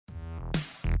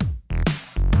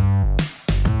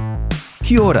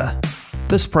Kia ora.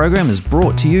 This program is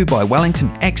brought to you by Wellington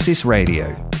Access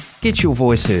Radio. Get your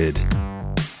voice heard.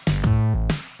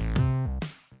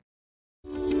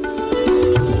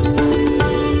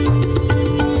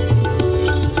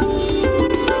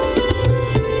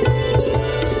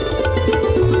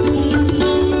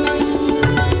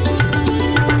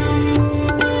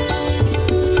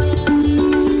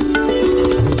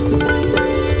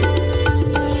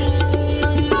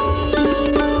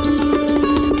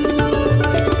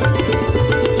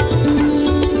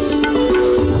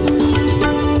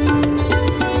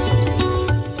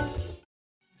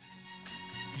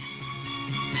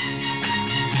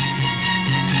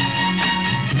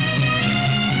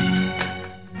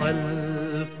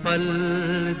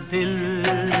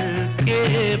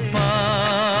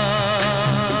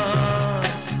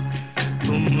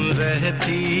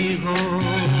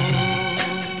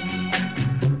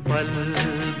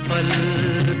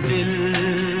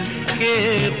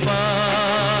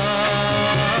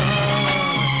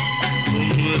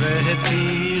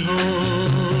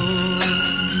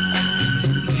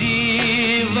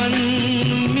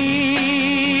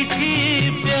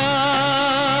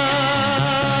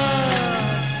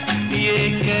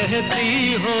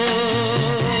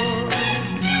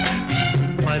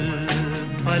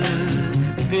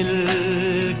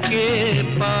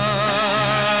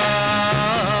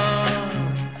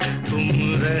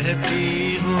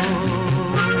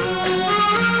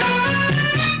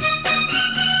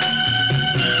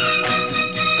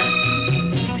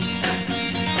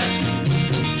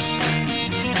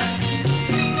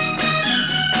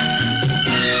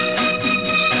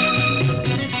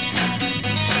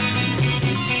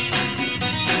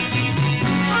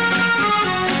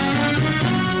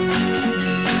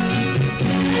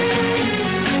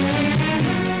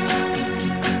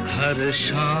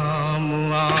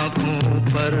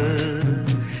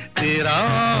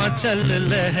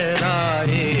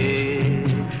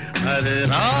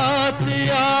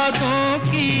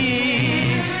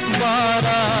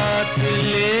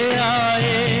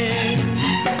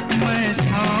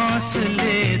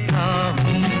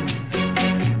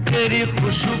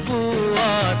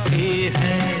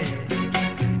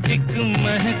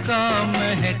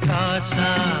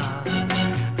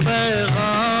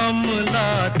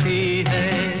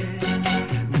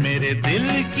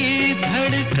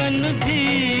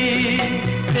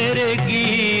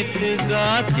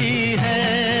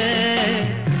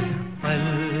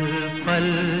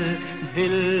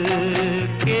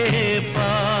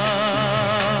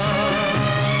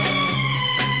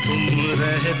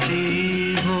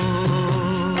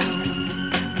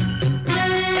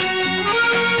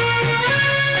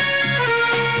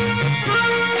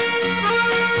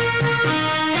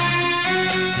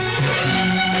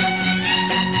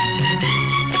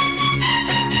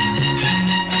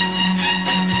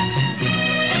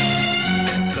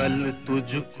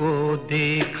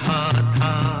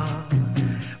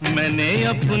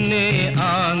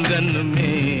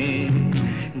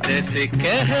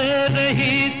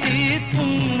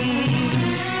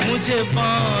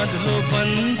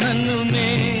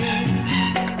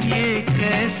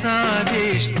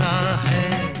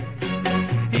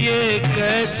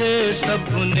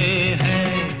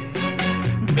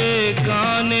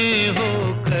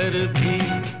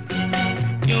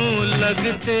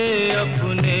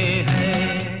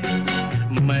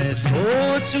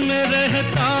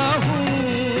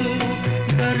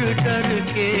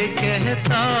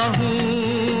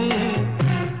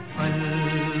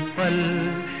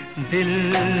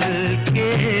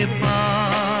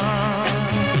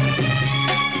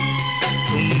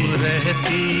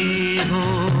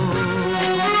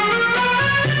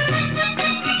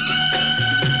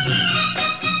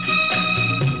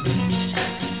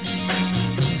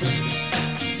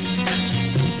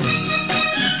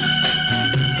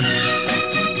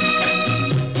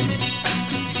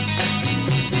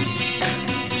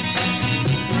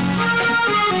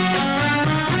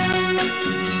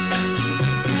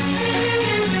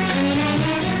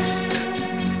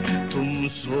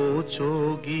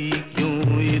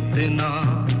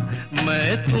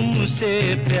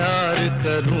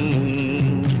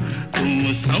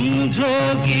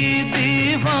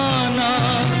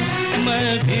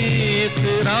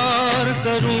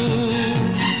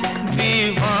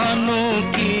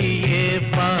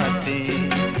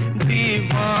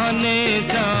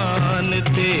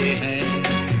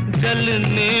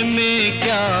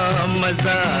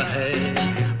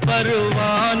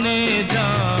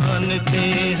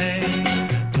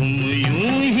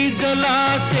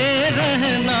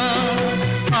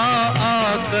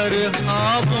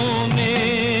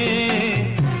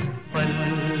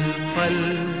 पल पल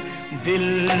दिल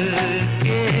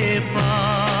के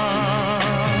पास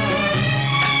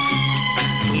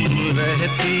तुम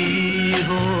रहती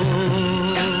हो,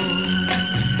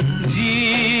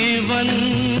 जीवन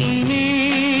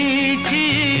मीठी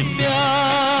प्यास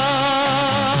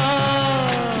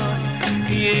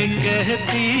ये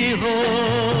कहती हो,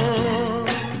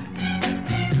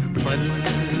 पल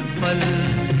पल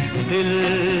दिल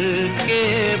के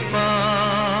पास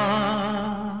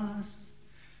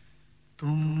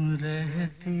तुम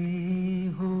रहती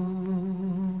हो।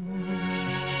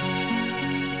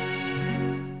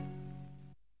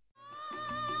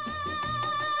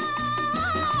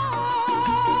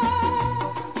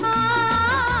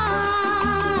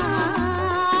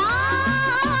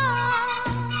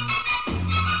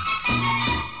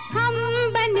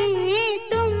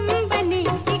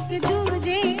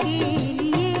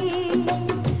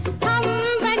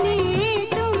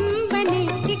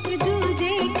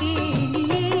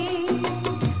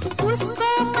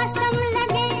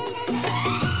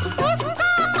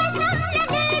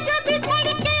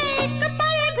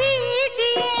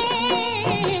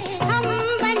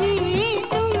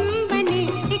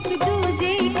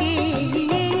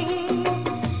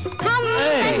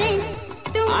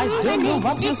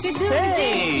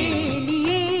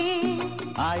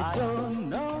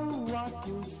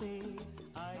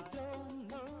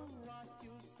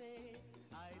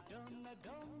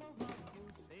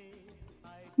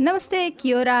 નમસ્તે,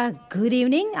 કિયોરા, ગુડ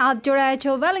ઇવનિંગ. આપ જોડાયા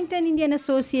છો વેલિંગ્ટન ઇન્ડિયન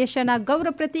એસોસિએશનના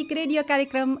ગૌરવ પ્રતિક રેડિયો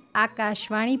કાર્યક્રમ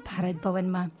આકાશવાણી ભારત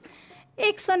ભવનમાં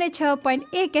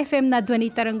 106.1 એફએમના ધ્વનિ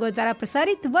તરંગો દ્વારા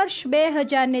પ્રસારિત વર્ષ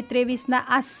 2023ના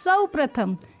આ સૌ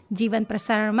પ્રથમ જીવન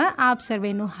પ્રસારણમાં આપ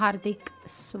સર્વેનું હાર્દિક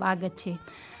સ્વાગત છે.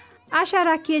 આશા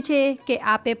રાખીએ છીએ કે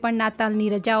આપે પણ નાતાલની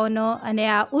રજાઓનો અને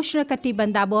આ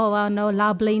ઉષ્ણકટિબંધ આબોહવાનો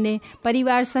લાભ લઈને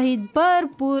પરિવાર સહિત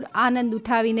ભરપૂર આનંદ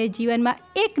ઉઠાવીને જીવનમાં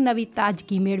એક નવી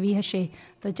તાજગી મેળવી હશે.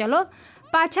 તો ચલો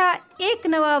પાછા એક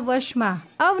નવા વર્ષમાં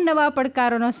અવનવા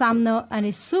પડકારોનો સામનો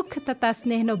અને સુખ તથા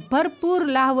સ્નેહનો ભરપૂર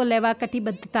લાહવો લેવા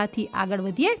કટિબદ્ધતાથી આગળ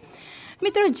વધીએ.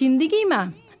 મિત્રો,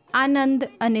 જિંદગીમાં આનંદ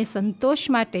અને સંતોષ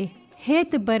માટે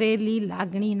હેત ભરેલી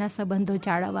લાગણીના સંબંધો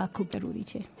જાળવવા ખૂબ જરૂરી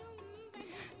છે.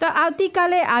 તો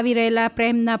આવતીકાલે આવી રહેલા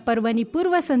પ્રેમના પર્વની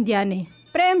પૂર્વ સંધ્યાને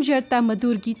પ્રેમ ઝરતા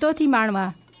મધુર ગીતોથી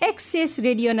માણવા એક્સેસ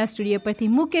રેડિયોના સ્ટુડિયો પરથી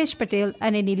મુકેશ પટેલ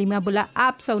અને નીલિમા બુલા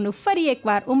આપ સૌનું ફરી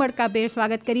એકવાર ઉમળકાભેર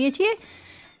સ્વાગત કરીએ છીએ.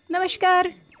 નમસ્કાર,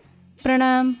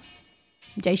 પ્રણામ,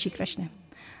 જય શ્રી કૃષ્ણ.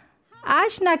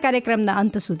 આજના કાર્યક્રમના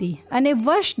અંત સુધી અને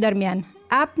વર્ષ દરમિયાન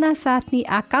આપના સાથની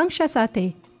આકાંક્ષા સાથે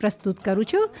પ્રસ્તુત કરું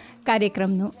છું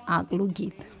કાર્યક્રમનું આગલું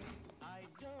ગીત.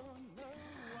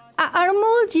 આ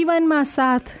અણમોલ જીવનમાં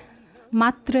સાથ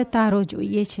માત્ર તારો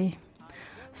જોઈએ છે,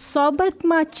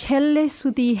 સોબતમાં છેલ્લે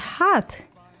સુધી હાથ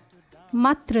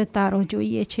માત્ર તારો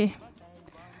જોઈએ છે.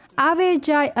 આવે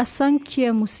જાય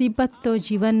અસંખ્ય મુસીબતો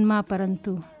જીવનમાં,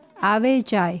 પરંતુ આવે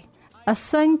જાય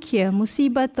અસંખ્ય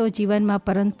મુસીબતો જીવનમાં,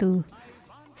 પરંતુ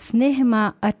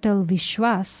સ્નેહમાં અટલ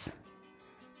વિશ્વાસ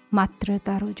માત્ર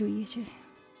તારો જોઈએ છે.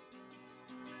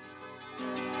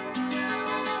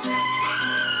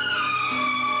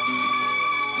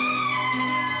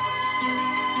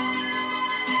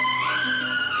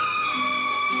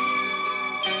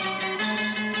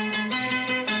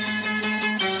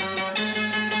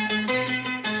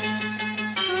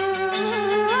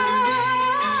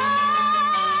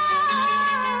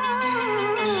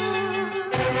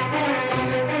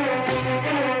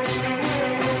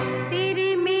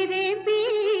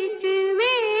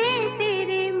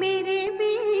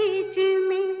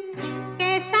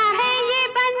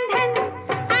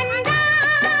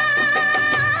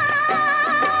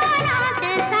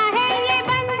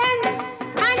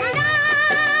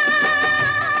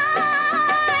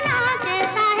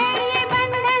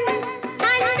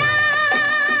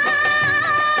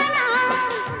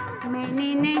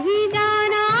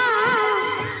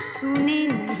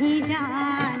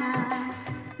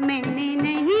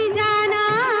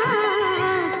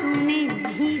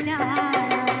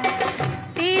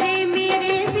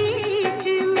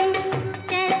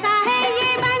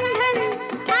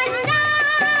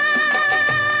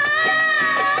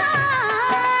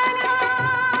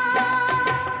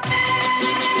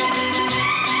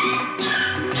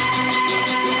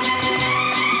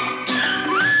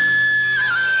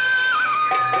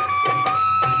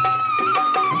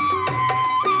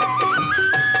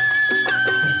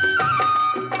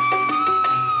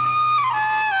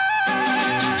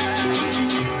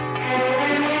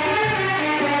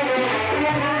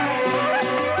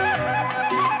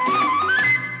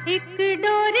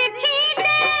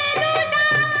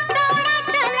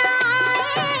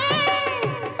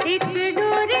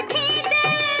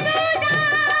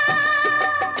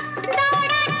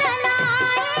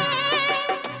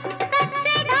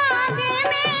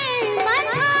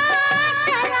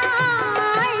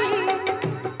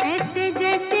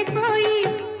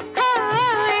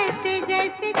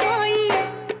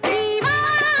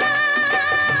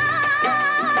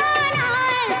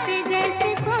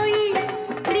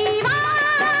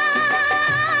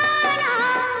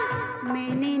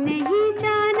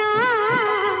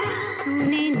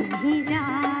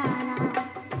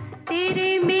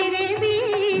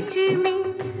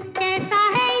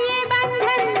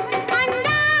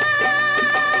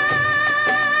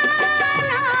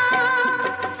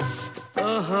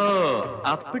 ओहो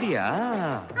அப்படியா?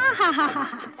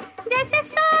 जैसे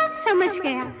सब समझ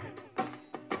गया।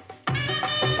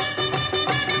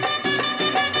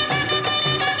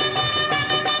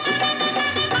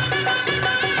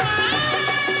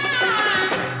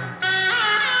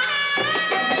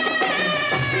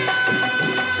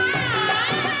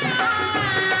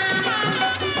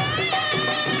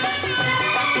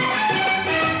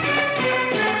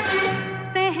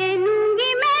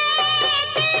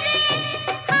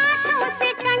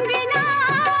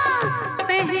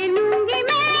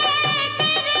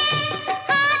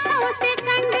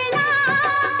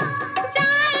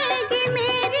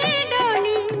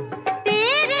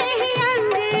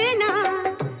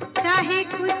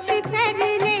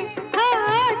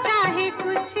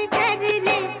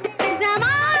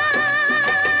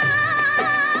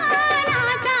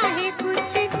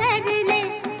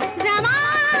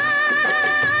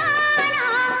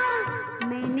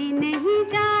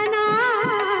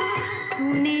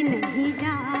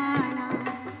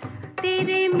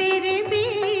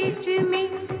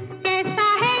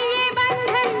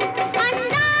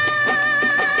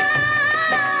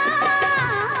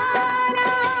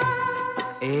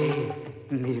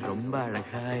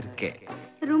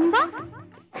 रुम्बा?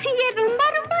 ये रुम्बा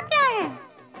क्या है?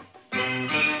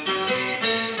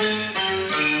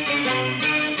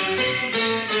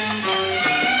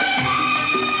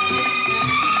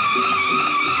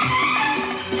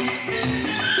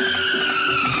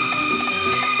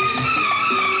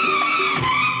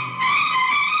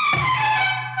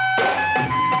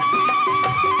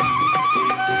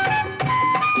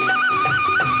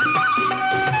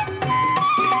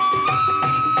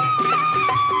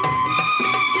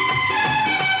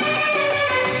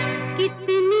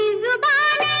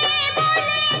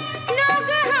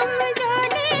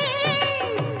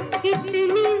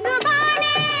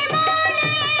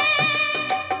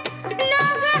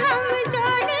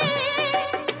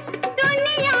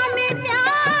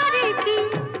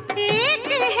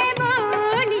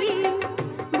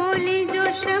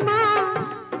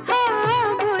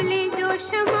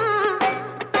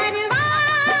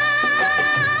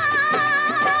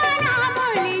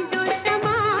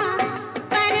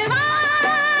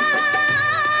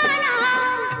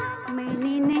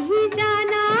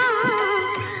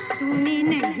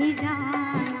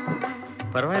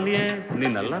 ಪರವಾಗಿಲ್ಲ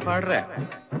ನೀನಲ್ಲ ಪಾಡ್ರೆ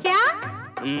क्या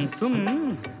तुम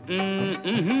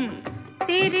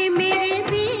तेरे मेरे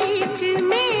बीच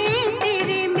में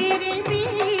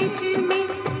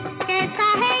कैसा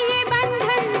है ये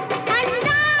बंधन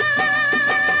अनजाना,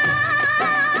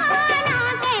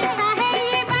 कैसा है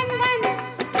ये बंधन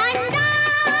अनजाना,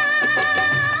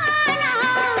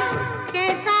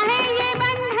 कैसा है ये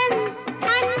बंधन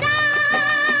अनजाना।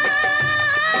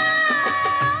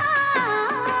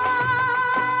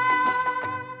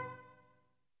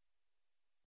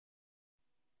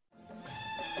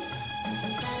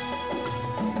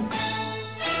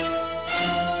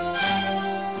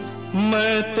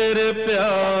 मैं तेरे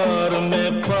प्यार में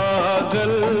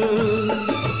पागल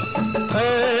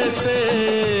ऐसे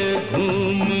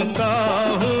घूमता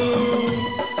हूँ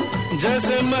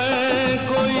जैसे मैं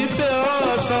कोई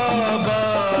प्यासा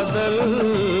बादल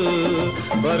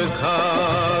बरखा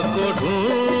को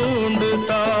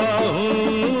ढूंढता हूँ।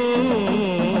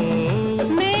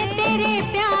 मैं तेरे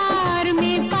प्यार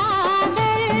में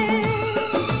पागल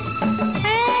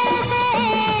ऐसे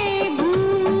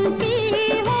घूमती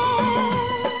हूँ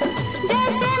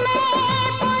जैसे मैं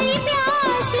कोई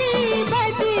प्यासी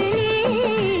बदली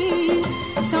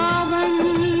सावन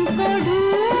को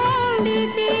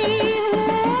ढूंढती हूँ।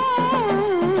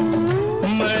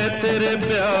 मैं तेरे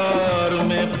प्यार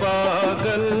में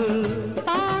पागल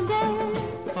पागल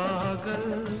पागल।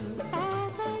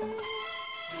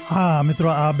 હા મિત્રો,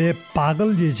 આ બે પાગલ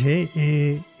જે છે એ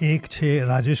એક છે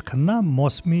રાજેશ ખન્ના,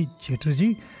 મૌસમી ચેટર્જી,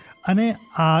 અને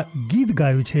આ ગીત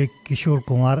ગાયું છે કિશોર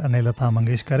કુમાર અને લતા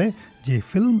મંગેશકરે, જે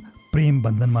ફિલ્મ પ્રેમ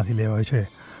બંધનમાંથી લેવાયું છે.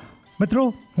 મિત્રો,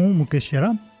 હું મુકેશ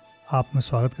શેરા આપનું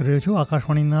સ્વાગત કરી રહ્યો છું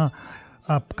આકાશવાણીના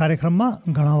આ કાર્યક્રમમાં.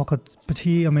 ઘણા વખત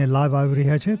પછી અમે લાઈવ આવી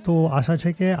રહ્યા છે, તો આશા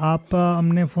છે કે આપ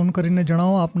અમને ફોન કરીને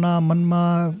જણાવો આપના મનમાં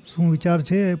શું વિચાર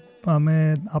છે. અમે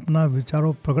આપના વિચારો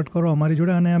પ્રગટ કરો અમારી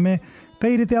જોડે, અને અમે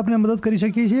કઈ રીતે આપણે મદદ કરી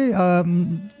શકીએ છીએ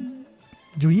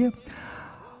જોઈએ.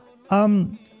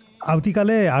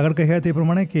 આવતીકાલે આગળ કહ્યા તે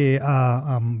પ્રમાણે કે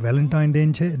આ વેલેન્ટાઇન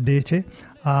ડે છે.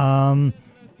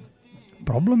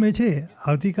 પ્રોબ્લેમ એ છે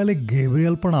આવતીકાલે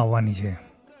ગેબ્રિયલ પણ આવવાની છે.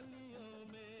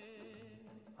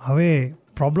 હવે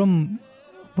પ્રોબ્લેમ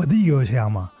વધી ગયો છે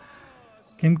આમાં,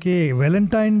 કેમ કે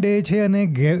વેલેન્ટાઇન ડે છે અને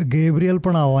ગેબ્રિયલ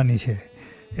પણ આવવાની છે.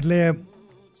 એટલે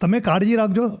તમે કાળજી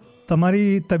રાખજો, તમારી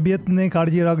તબિયતને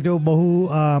કાળજી રાખજો.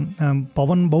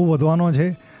 પવન બહુ વધવાનો છે,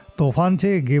 તોફાન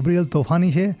છે, ગેબ્રિયલ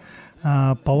તોફાની છે,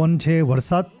 પવન છે,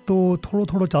 વરસાદ તો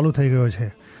થોડો ચાલુ થઈ ગયો છે,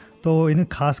 તો એની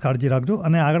ખાસ કાળજી રાખજો.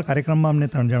 અને આગળ કાર્યક્રમમાં અમને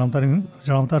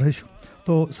જણાવતા રહીશું.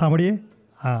 તો સાંભળીએ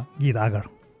આ ગીત આગળ.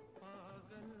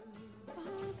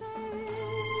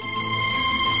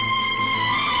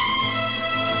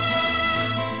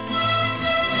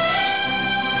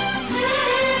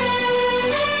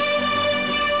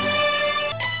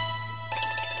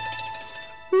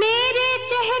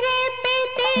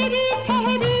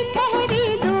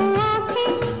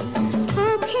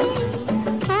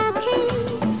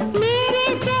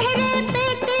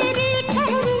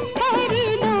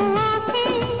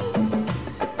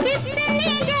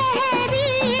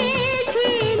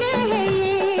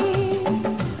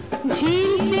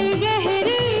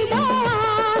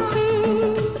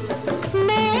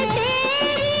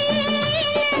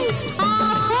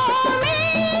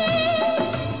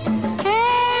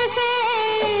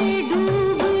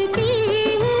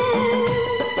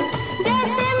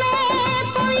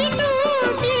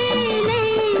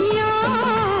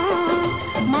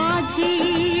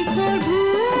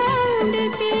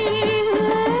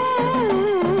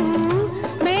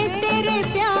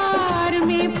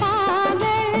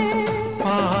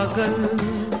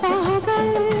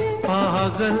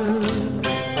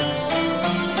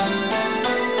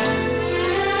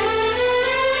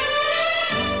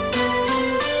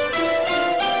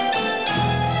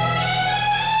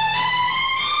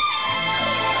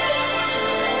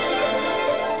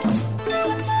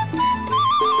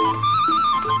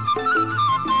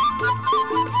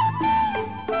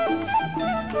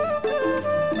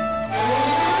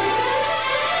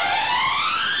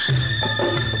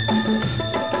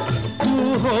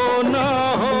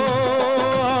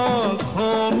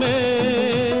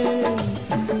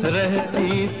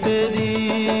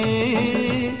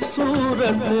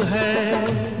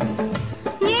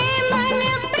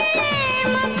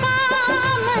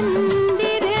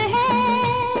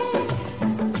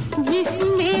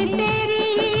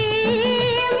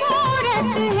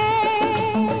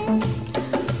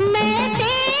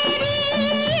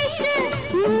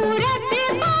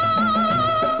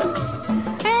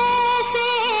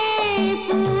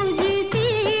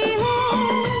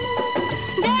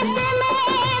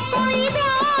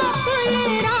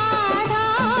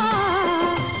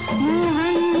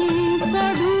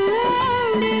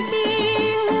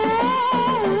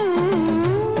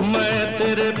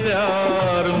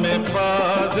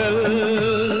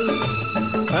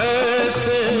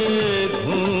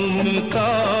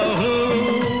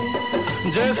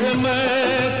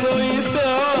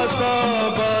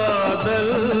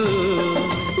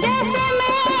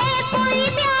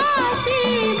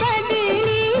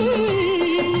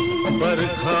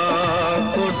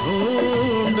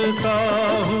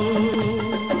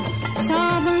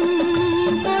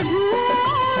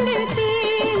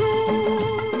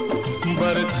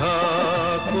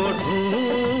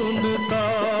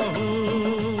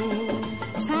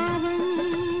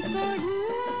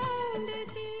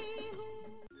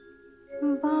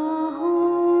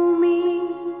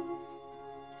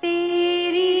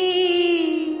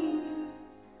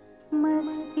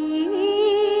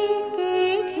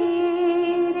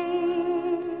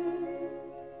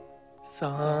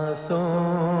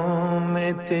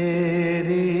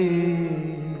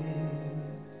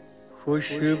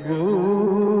 खुशबू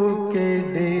के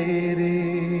डेरे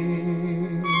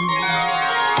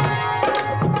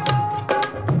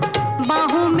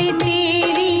बाहों में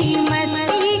तेरी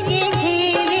मस्ती के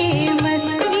घेरे,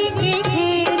 मस्ती के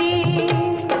घेरे,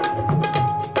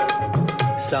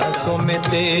 सांसों में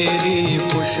तेरी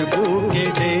खुशबू के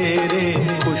डेरे,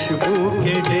 खुशबू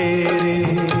के डेरे,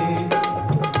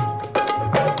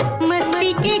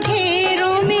 मस्ती के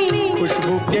घेरों में,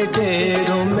 खुशबू के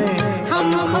घेरों में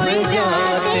हम खोए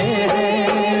जाते हैं।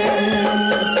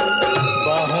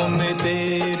 बाहों में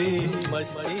तेरी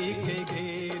मस्ती के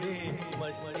घेरे,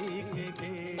 मस्ती के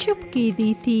घेरे. ચૂપકી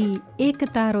દીથી એક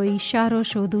તારો ઈશારો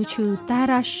શોધું છું,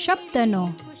 તારા શબ્દનો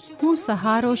હું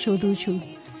સહારો શોધું છું.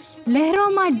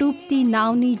 લહેરોમાં ડૂબતી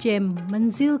નાવની જેમ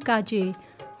મંઝિલ કાજે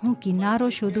હું કિનારો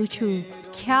શોધું છું.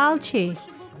 ખ્યાલ છે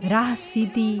રાહ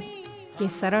સીધી કે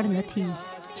સરળ નથી,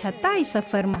 છતાંય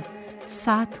સફરમાં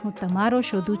સાથ હું તમારો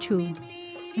શોધું છું.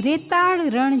 રેતાળ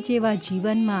રણ જેવા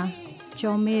જીવનમાં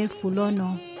ચોમેર ફૂલોનો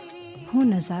હું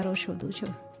નજારો શોધું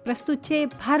છું. પ્રસ્તુત છે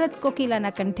ભારત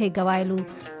કોકિલાના કંઠે ગવાયેલું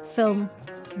ફિલ્મ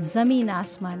જમીન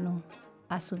આસમાનનું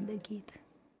આ સુંદર ગીત.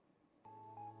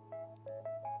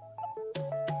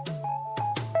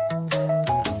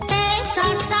 ऐसा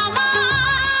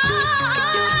समाना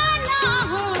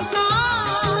होगा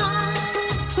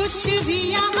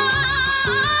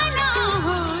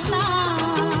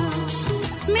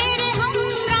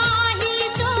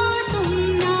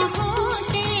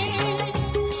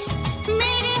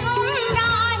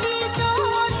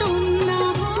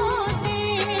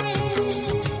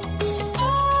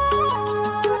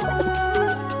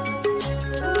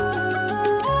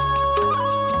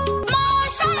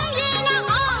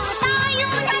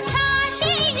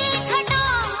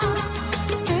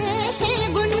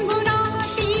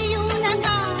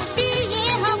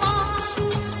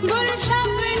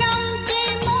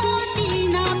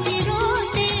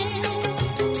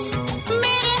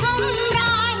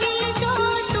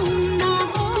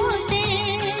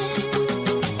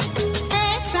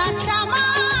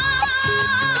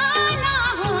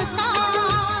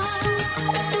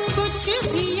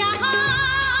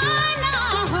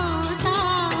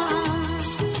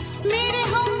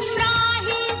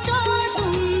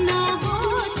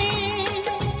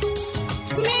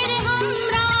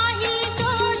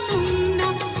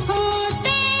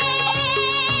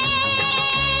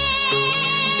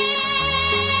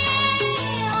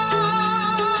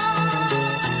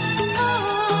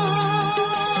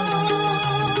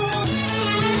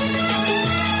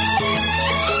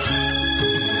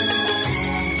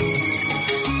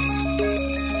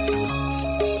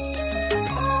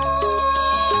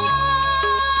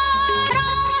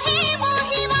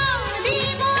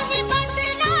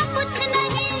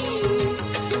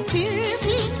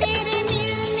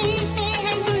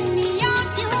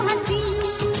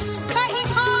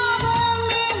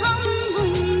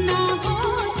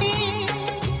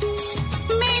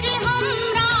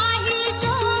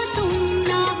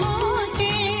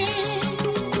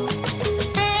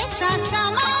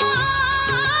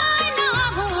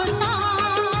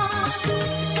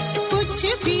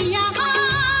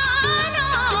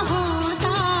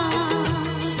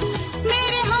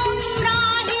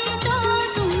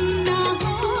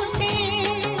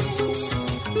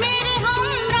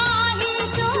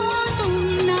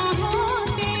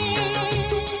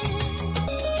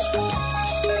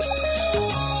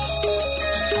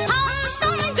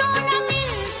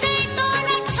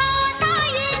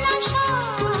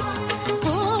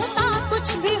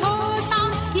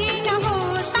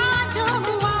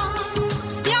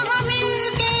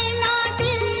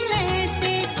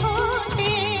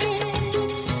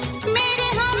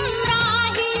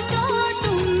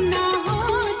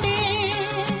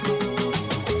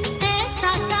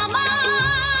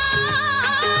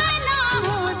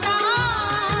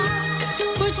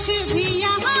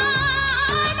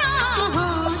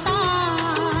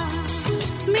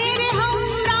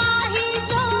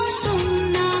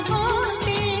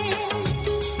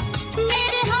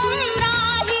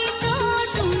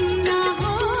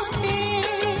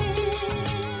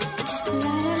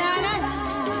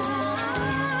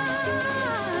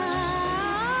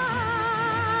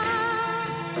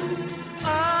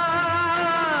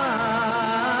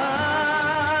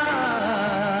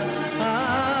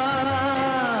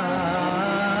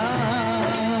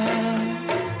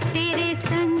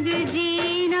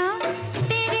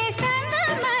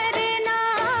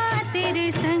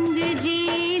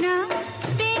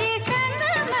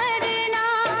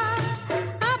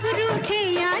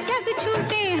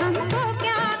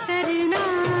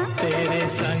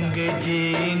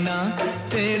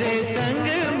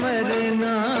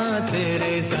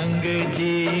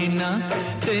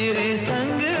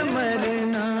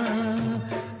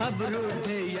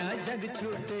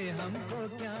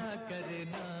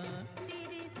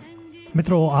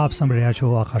મિત્રો, આપ સાંભળી રહ્યા છો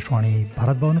આકાશવાણી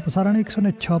ભારત ભવન પ્રસારણ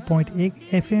 106.1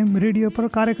 FM રેડિયો પર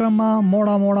કાર્યક્રમમાં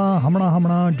મોડા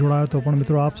હમણાં જોડાયો તો પણ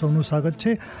મિત્રો આપ સૌનું સ્વાગત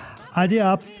છે. આજે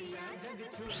આપ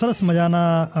સરસ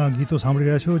મજાના ગીતો સાંભળી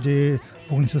રહ્યા છો જે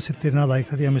 1970ના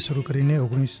દાયકાથી અમે શરૂ કરીને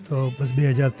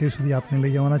 2013 સુધી આપને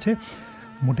લઈ જવાના છે.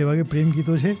 મોટેભાગે પ્રેમ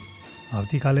ગીતો છે.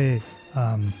 આવતીકાલે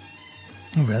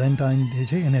વેલેન્ટાઇન ડે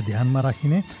છે, એને ધ્યાનમાં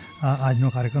રાખીને આજનો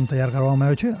કાર્યક્રમ તૈયાર કરવામાં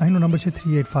આવ્યો છે. અહીંનો નંબર છે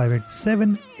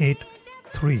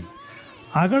 38587883.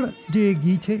 આગળ જે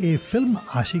ગીત છે એ ફિલ્મ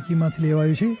આશિકીમાંથી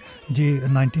લેવાયું છે, જે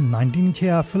 1990ની છે.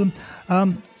 આ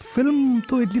ફિલ્મ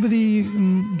તો એટલી બધી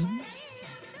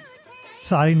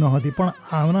સારી નહોતી, પણ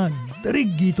આના દરેક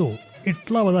ગીતો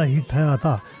એટલા બધા હિટ થયા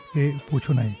હતા કે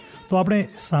પૂછો નહીં. તો આપણે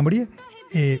સાંભળીએ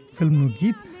એ ફિલ્મનું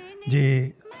ગીત જે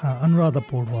અનુરાધા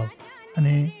પૌડવાલ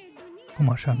અને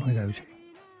કુમાર શાનુએ ગાયું છે.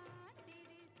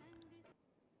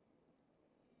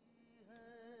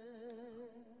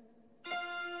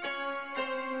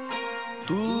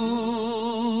 तू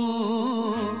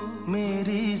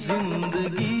मेरी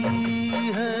जिंदगी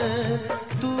है,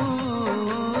 तू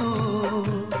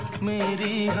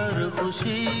मेरी हर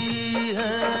खुशी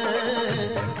है,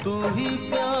 तू ही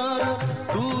प्यार,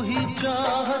 तू ही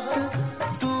चाहत,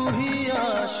 तू ही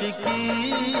आशिकी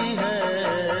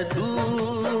है। तू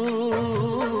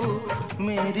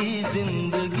मेरी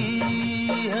जिंदगी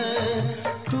है,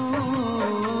 तू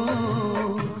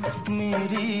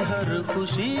मेरी हर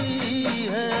खुशी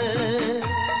है।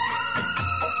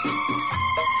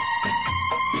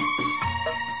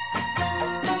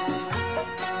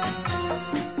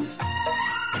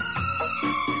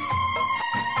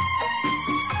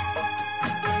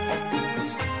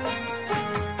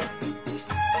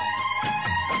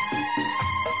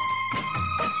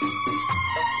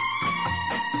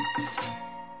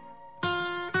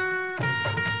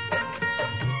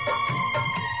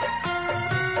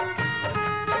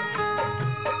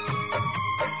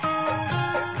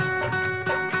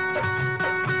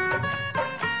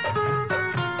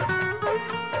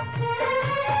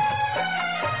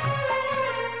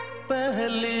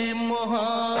 पहली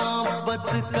मोहब्बत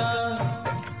का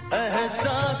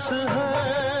एहसास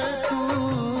है तू,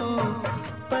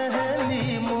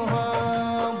 पहली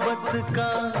मोहब्बत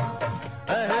का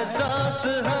एहसास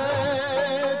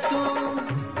है तू।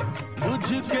 बुझ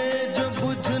के जो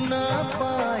बुझ ना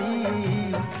पाई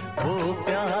वो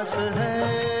प्यास है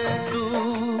तू।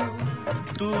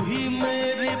 तू ही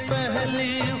मेरी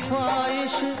पहली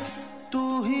ख्वाहिश, तू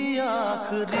ही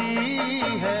आखिरी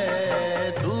है।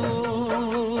 तू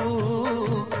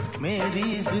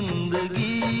मेरी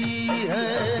जिंदगी है,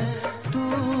 तू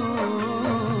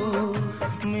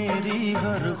मेरी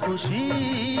हर खुशी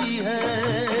है।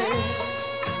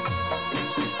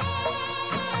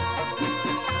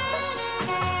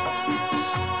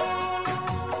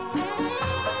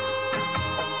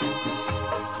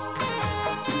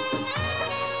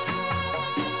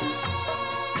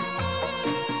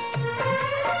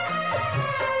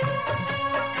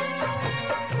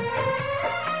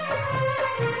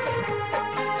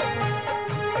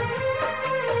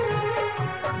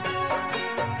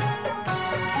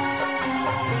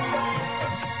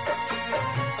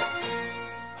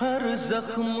 हर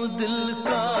जख्म दिल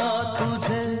का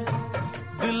तुझे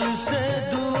दिल से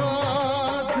दुआ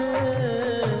दे।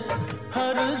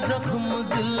 हर जख्म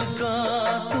दिल का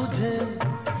तुझे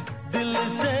दिल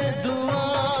से दुआ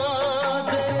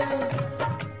दे।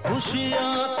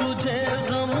 खुशियाँ तुझे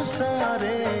गम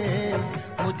सारे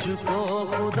मुझको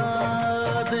खुदा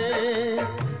दे।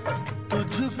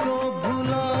 तुझको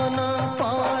भुला ना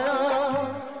पाया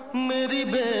मेरी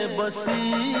बेबसी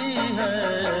है।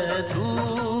 तू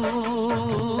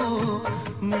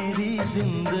मेरी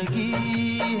जिंदगी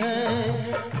है,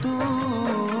 तू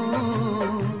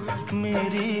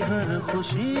मेरी हर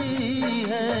खुशी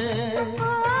है।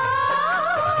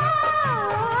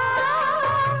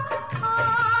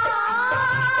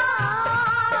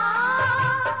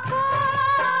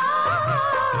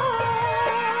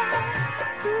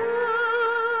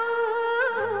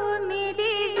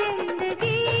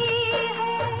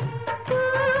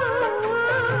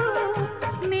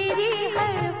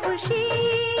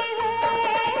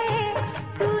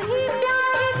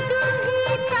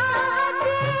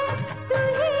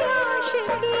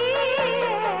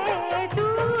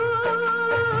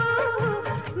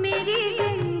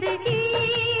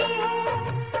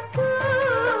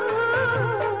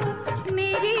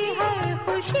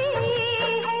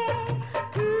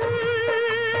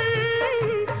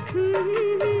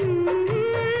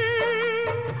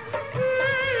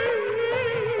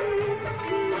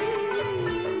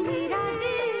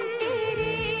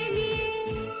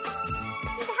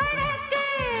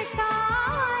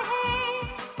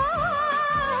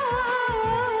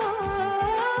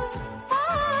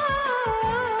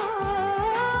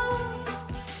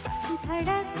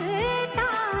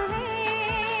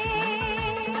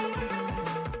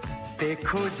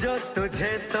 देखूं जो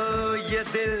तुझे तो ये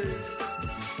दिल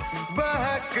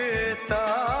बहकता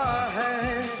है।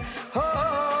 हो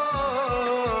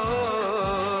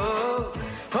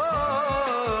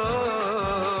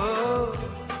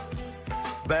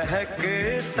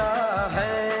बहकता है।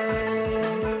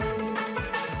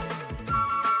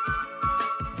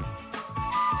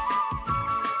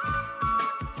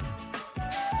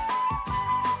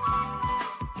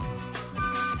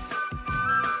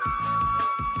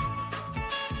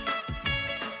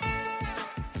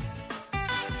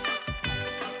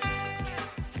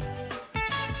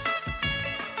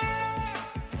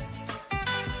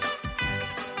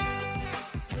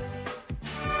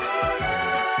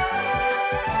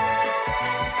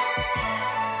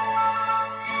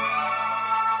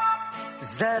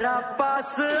 जरा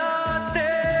पास आ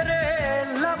तेरे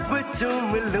लब चूम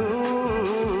लूं।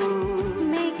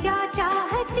 मैं क्या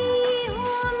चाहती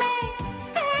हूँ मैं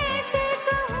कैसे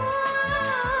कहूँ।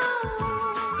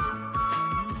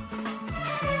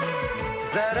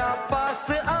 जरा पास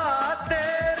आ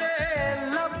तेरे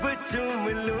लब चूम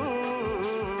लूं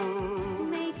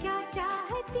मैं क्या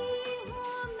चाहती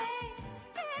हूँ मैं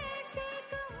कैसे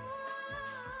कहूँ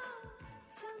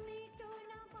समेटो न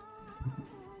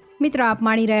મિત્રો, આપ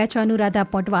માણી રહ્યા છો અનુરાધા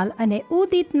પટવાલ અને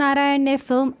ઉદિત નારાયણને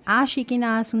ફિલ્મ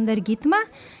આશિકીના આ સુંદર ગીતમાં,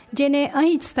 જેને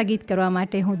અહીં જ સ્થગિત કરવા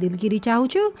માટે હું દિલગીરી ચાહું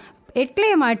છું. એટલે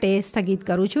માટે સ્થગિત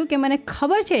કરું છું કે મને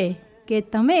ખબર છે કે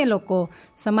તમે લોકો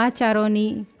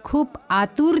સમાચારોની ખૂબ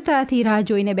આતુરતાથી રાહ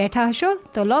જોઈને બેઠા હશો.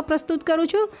 તો લો પ્રસ્તુત કરું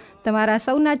છું તમારા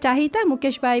સૌના ચાહીતા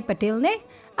મુકેશભાઈ પટેલને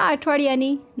આ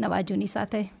અઠવાડિયાની નવા જૂની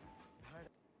સાથે.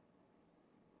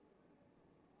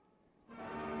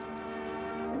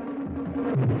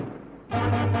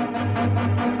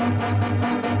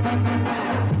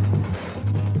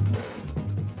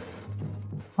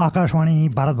 આકાશવાણી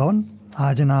ભારત ભવન.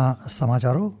 આજના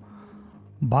સમાચારો.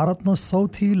 ભારતનો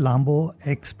સૌથી લાંબો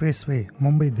એક્સપ્રેસ વે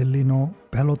મુંબઈ દિલ્હીનો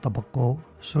પહેલો તબક્કો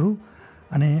શરૂ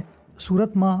અને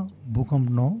સુરતમાં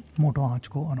ભૂકંપનો મોટો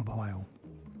આંચકો અનુભવાયો.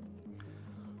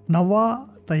 નવા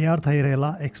તૈયાર થઈ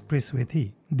રહેલા એક્સપ્રેસ વેથી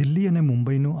દિલ્હી અને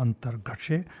મુંબઈનું અંતર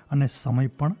ઘટશે અને સમય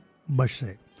પણ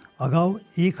બચશે. અગાઉ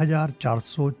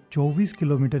 1424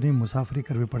 કિલોમીટરની મુસાફરી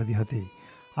કરવી પડતી હતી.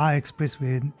 આ એક્સપ્રેસ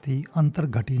વેથી અંતર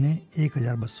ઘટીને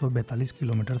 1242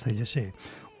 કિલોમીટર થઈ જશે.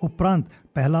 ઉપરાંત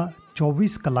પહેલાં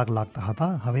 24 કલાક લાગતા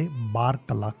હતા, હવે 12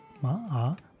 કલાકમાં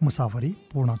આ મુસાફરી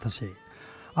પૂર્ણ થશે.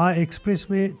 આ એક્સપ્રેસ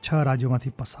વે 6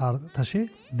 રાજ્યોમાંથી પસાર થશે: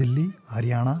 દિલ્હી,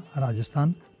 હરિયાણા, રાજસ્થાન,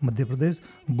 મધ્યપ્રદેશ,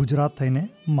 ગુજરાત થઈને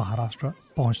મહારાષ્ટ્ર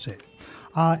પહોંચશે.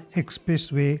 આ એક્સપ્રેસ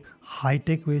વે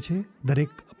હાઈટેક વે છે.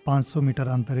 દરેક 500 મીટર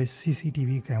અંતરે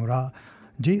સીસીટીવી કેમેરા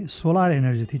જે સોલાર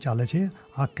એનર્જીથી ચાલે છે.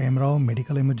 આ કેમેરાઓ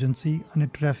મેડિકલ ઇમરજન્સી અને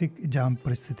ટ્રાફિક જામ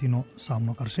પરિસ્થિતિનો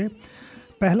સામનો કરશે.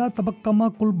 પહેલા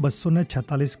તબક્કામાં કુલ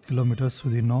 246 કિલોમીટર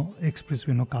સુધીનો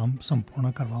એક્સપ્રેસવેનું કામ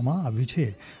સંપૂર્ણ કરવામાં આવ્યું છે,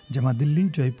 જેમાં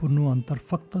દિલ્હી જયપુરનું અંતર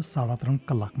ફક્ત 3.5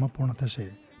 કલાકમાં પૂર્ણ થશે.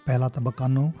 પહેલા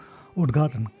તબક્કાનું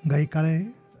ઉદ્ઘાટન ગઈકાલે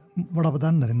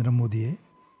વડાપ્રધાન નરેન્દ્ર મોદીએ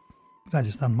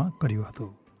રાજસ્થાનમાં કર્યું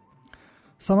હતું.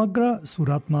 સમગ્ર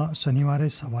સુરતમાં શનિવારે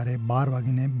સવારે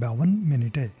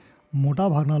 12:52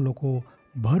 મોટાભાગના લોકો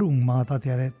ભર ઊંઘમાં હતા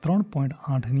ત્યારે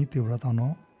 3.8ની તીવ્રતાનો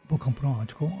ભૂકંપનો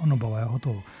આંચકો અનુભવાયો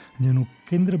હતો, જેનું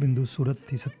કેન્દ્રબિંદુ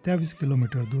સુરતથી 27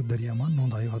 કિલોમીટર દૂર દરિયામાં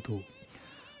નોંધાયું હતું.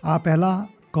 આ પહેલાં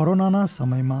કોરોનાના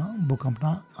સમયમાં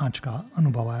ભૂકંપના આંચકા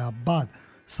અનુભવાયા બાદ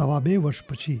 2.5 વર્ષ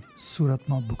પછી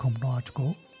સુરતમાં ભૂકંપનો આંચકો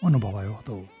અનુભવાયો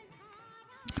હતો.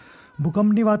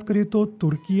 ભૂકંપની વાત કરીએ તો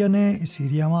તુર્કી અને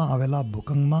સિરિયામાં આવેલા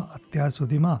ભૂકંપમાં અત્યાર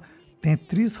સુધીમાં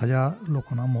 33,000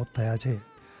 લોકોના મોત થયા છે.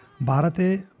 ભારતે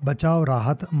બચાવ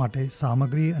રાહત માટે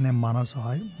સામગ્રી અને માનવ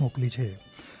સહાય મોકલી છે.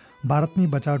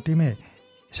 ભારતની બચાવ ટીમે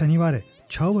શનિવારે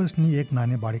 6 વર્ષની એક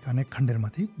નાની બાળિકાને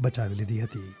ખંડેરમાંથી બચાવી લીધી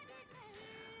હતી.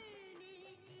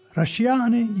 રશિયા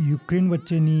અને યુક્રેન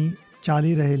વચ્ચેની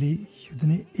ચાલી રહેલી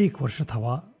યુદ્ધને 1 વર્ષ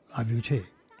થવા આવ્યું છે.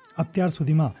 અત્યાર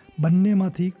સુધીમાં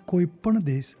બંનેમાંથી કોઈ પણ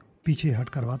દેશ પીછેહટ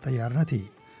કરવા તૈયાર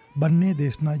નથી. બંને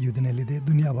દેશના યુદ્ધને લીધે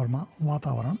દુનિયાભરમાં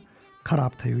વાતાવરણ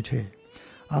ખરાબ થયું છે.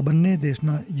 આ બંને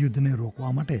દેશના યુદ્ધને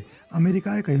રોકવા માટે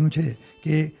અમેરિકાએ કહ્યું છે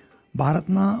કે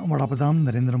ભારતના વડાપ્રધાન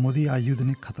નરેન્દ્ર મોદી આ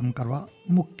યુદ્ધને ખતમ કરવા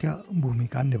મુખ્ય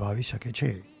ભૂમિકા નિભાવી શકે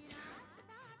છે.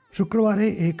 શુક્રવારે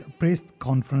એક પ્રેસ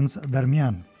કોન્ફરન્સ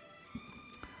દરમિયાન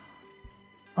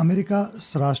અમેરિકા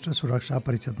રાષ્ટ્ર સુરક્ષા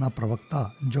પરિષદના પ્રવક્તા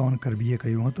જ્હોન કર્બીએ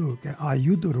કહ્યું હતું કે આ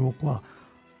યુદ્ધ રોકવા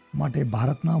માટે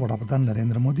ભારતના વડાપ્રધાન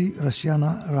નરેન્દ્ર મોદી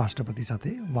રશિયાના રાષ્ટ્રપતિ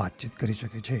સાથે વાતચીત કરી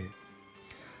શકે છે.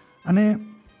 અને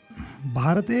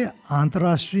ભારતે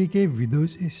આંતરરાષ્ટ્રીય કે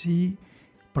વિદેશી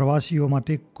પ્રવાસીઓ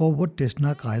માટે કોવિડ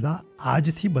ટેસ્ટના કાયદા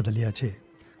આજથી બદલ્યા છે.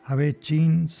 હવે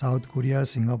ચીન, સાઉથ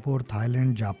કોરિયા, સિંગાપોર,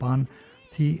 થાઇલેન્ડ,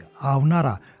 જાપાનથી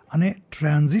આવનારા અને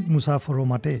ટ્રાન્ઝિટ મુસાફરો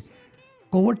માટે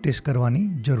કોવિડ ટેસ્ટ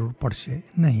કરવાની જરૂર પડશે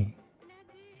નહીં.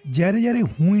 જ્યારે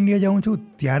હું ઇન્ડિયા જાઉં છું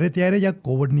ત્યારે જ આ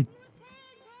કોવિડની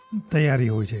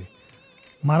તૈયારી હોય છે.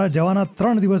 મારા જવાના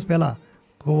 3 દિવસ પહેલાં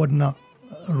કોવિડના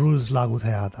રૂલ્સ લાગુ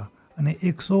થયા હતા અને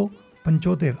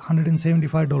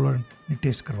 $175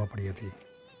 ટેસ્ટ કરવા પડી હતી.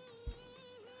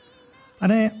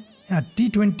 અને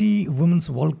T20 વુમન્સ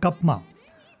વર્લ્ડ કપમાં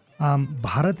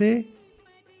ભારતે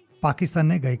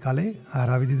પાકિસ્તાનને ગઈકાલે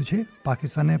હરાવી દીધું છે.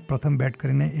 પાકિસ્તાને પ્રથમ બેટ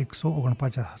કરીને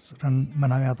 149 રન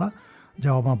બનાવ્યા હતા.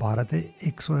 જવાબમાં ભારતે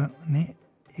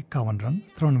 151 રન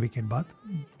 3 વિકેટ બાદ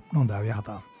નોંધાવ્યા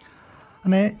હતા.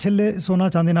 અને છેલ્લે સોના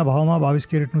ચાંદીના ભાવમાં 22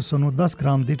 કેરેટનું સોનું 10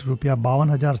 ગ્રામ દીઠ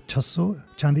 ₹52,600,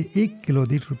 ચાંદી 1 કિલો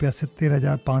દીઠ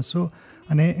 ₹70,500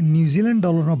 અને ન્યૂઝીલેન્ડ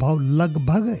ડોલરનો ભાવ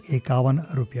લગભગ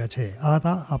 ₹51 છે. આ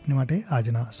હતા આપની માટે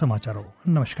આજના સમાચારો.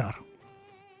 નમસ્કાર.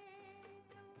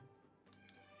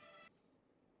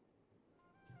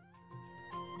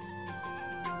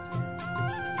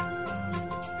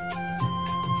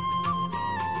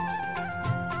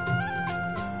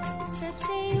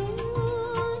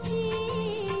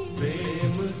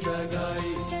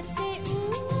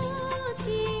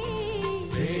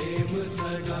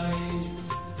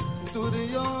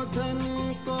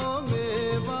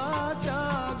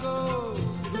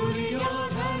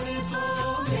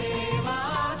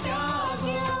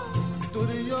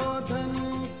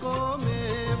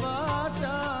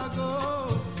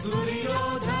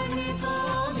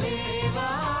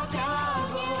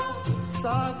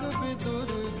 साग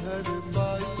विदुर घर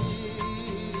पाई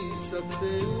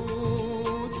सबसे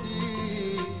ऊंची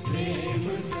प्रेम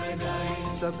सगाई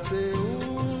सबसे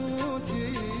ऊंची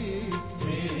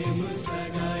प्रेम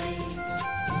सगाई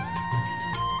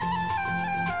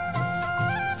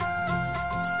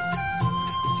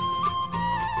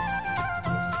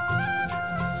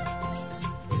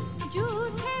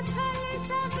झूठे फल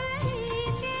सबरी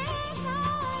के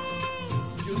खाए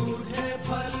झूठे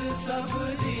फल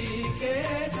सबरी के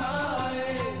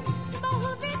खाए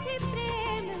बहुविध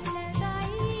प्रेम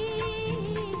लगाई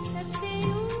सबसे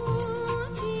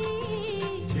ऊंची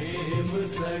प्रेम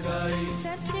सगाई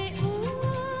सबसे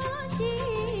ऊंची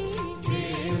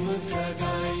प्रेम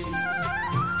सगाई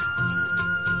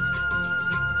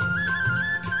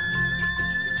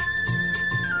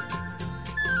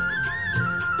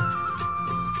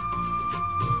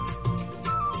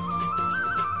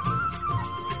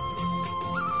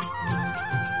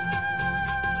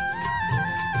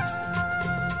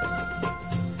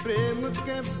प्रेम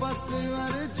के बस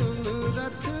अर्जुन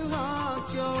रथ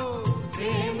हाक्यो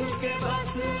प्रेम के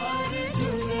बस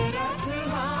अर्जुन रथ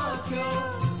हाक्यो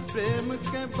प्रेम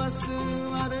के बस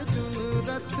अर्जुन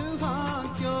रथ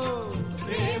हाक्यो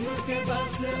प्रेम के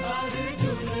बस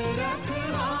अर्जुन रथ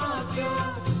हाक्यो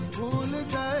भूल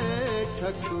गए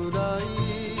ठकुराई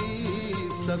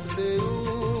सबसे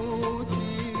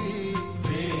ऊंची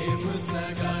प्रेम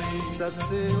सगाई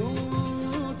सबसे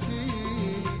ऊंची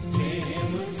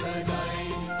प्रेम सगाई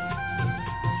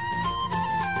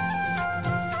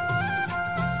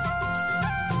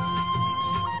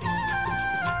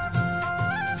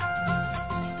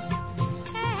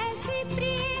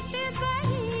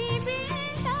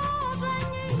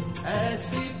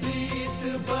ऐसी प्रीत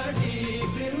बड़ी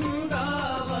वृंदावन ऐसी प्रीत बड़ी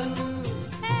वृंदावन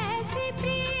ऐसी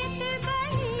प्रीत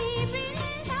बड़ी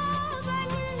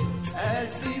वृंदावन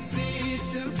ऐसी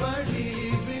प्रीत बड़ी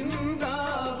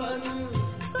वृंदावन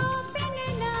गोपिन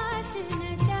नाच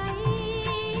नचाई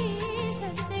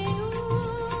सबसे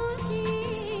ऊंची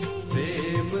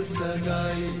प्रेम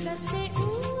सगाई सबसे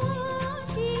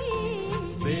ऊंची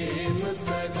प्रेम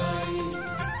सगाई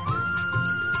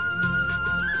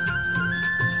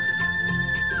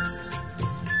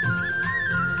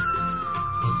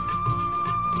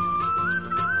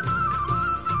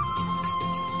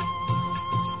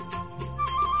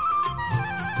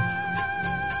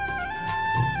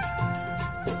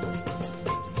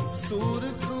सूर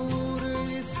क्रूर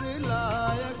इस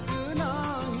लायक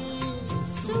नाही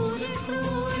सूर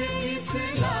क्रूर इस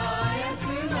लायक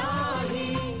नाही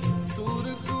सूर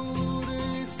क्रूर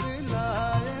इस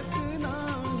लायक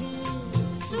नाही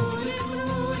सूर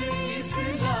क्रूर इस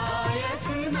लायक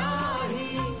नाही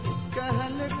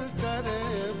कहलक करे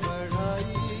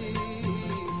बढ़ाई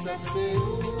सबसे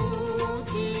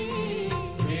ऊंची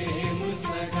प्रेम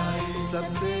सगाई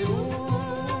सबसे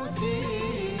ऊंची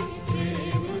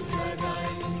प्रेम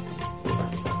सगाई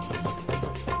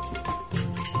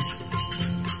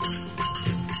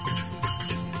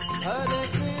हरे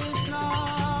कृष्णा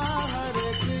कृष्णा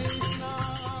कृष्णा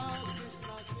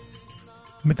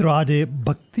મિત્રો આજે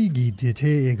ભક્તિ ગીત જે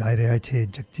છે એ ગાઈ રહ્યા છે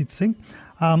જગજીત સિંહ.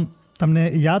 તમને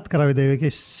યાદ કરાવી દઈએ કે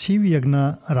શિવ યજ્ઞ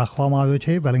રાખવામાં આવ્યો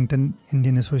છે વેલિંગ્ટન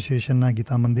ઇન્ડિયન એસોસિએશનના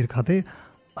ગીતા મંદિર ખાતે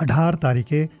 18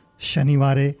 તારીખે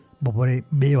શનિવારે બપોરે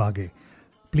 2 વાગે.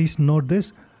 Please not this,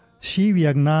 Shiv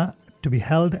Yagya to be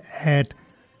held at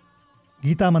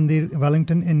Gita Mandir,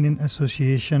 Wellington Indian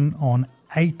Association on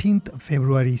 18th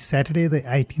February, Saturday the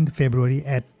 18th February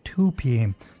at 2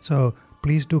 p.m. So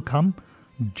please do come,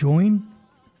 join,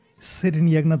 sit in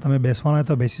yagna. Tame beswana hai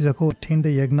to besi sako, attend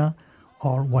the yagna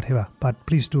or whatever. But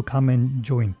please do come and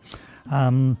join.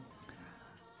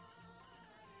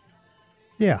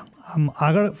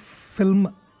 આગળ film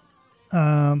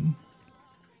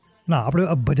ના આપણે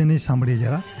ભજન જ સાંભળીએ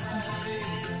જરા.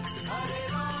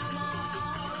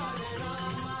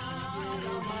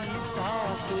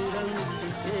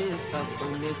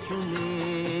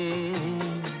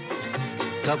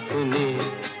 सपने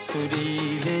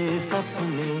सुरीले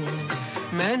सपने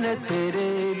मैंने तेरे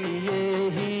लिए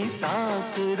ही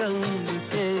 7 रंग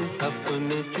के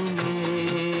सपने चुने.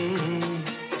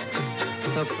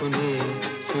 सपने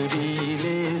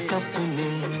सुरीले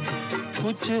सपने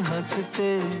कुछ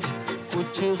हंसते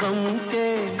कुछ गम के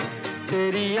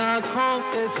तेरी आंखों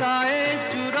के साए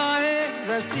चुराए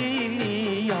रसीली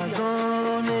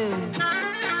यादों ने.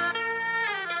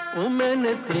 ओ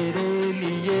मैंने तेरे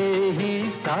लिए ही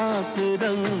 7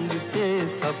 रंग के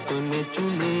सपने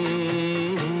चुने.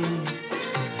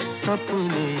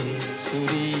 सपने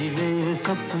सुरीले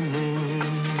सपने.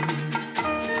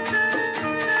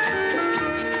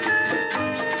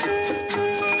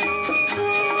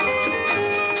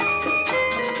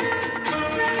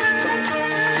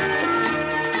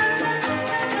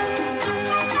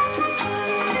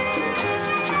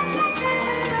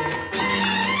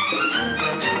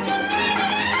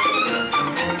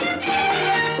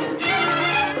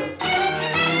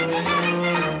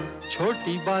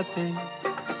 बातें,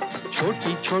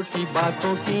 छोटी छोटी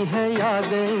बातों की है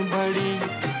यादें बड़ी,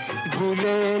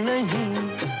 भूले नहीं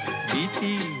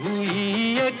बीती हुई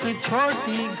एक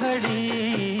छोटी घड़ी।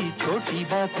 छोटी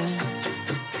बातें,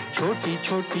 छोटी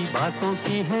छोटी बातों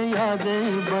की है यादें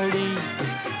बड़ी,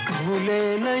 भूले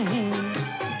नहीं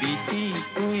बीती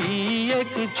हुई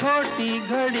एक छोटी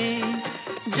घड़ी।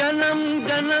 जन्म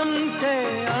जन्म से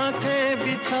आंखें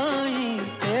बिछाई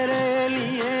तेरे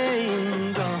लिए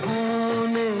इन राहों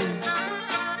ने,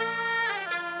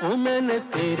 ओ मैंने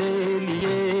तेरे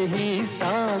लिए ही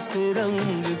सात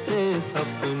रंग के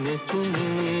सपने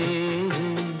चुने,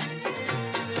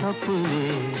 सपने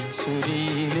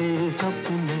सुरीले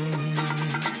सपने।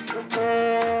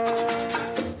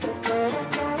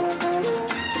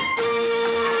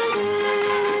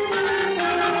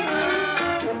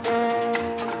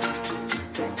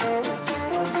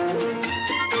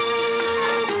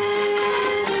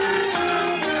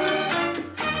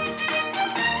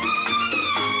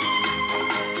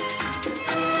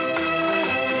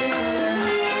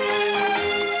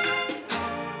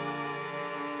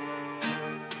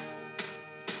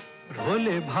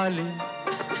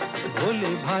 भोले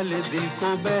भाले दिल को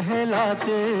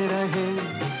बहलाते रहे,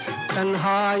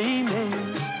 तन्हाई में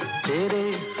तेरे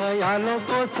ख्यालों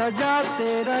को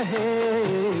सजाते रहे।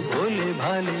 भोले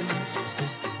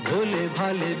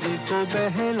भाले दिल को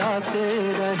बहलाते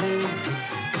रहे,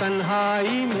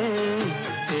 तन्हाई में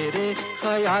तेरे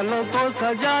ख्यालों को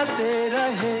सजाते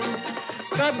रहे।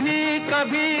 कभी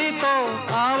कभी तो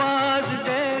आवाज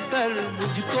देकर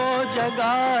मुझको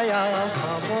जगाया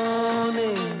ख्वाबों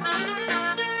ने,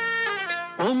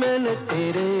 ओ मैंने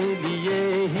तेरे लिए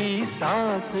ही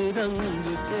सात रंग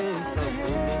के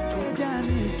सपने।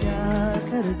 जाने क्या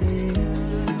कर गए,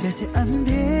 जैसे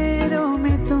अंधेरों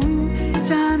में तुम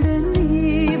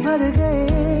चांदनी भर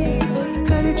गए।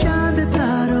 कर चांद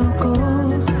तारों को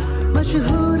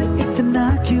मशहूर इतना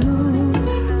क्यों,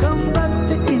 कम वक्त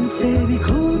इनसे भी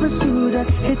खूबसूरत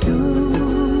है तू।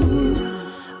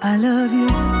 I love you,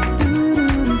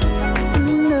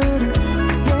 yeah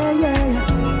yeah yeah,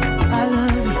 I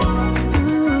love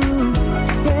you,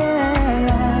 yeah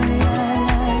yeah yeah,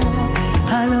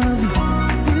 I love you.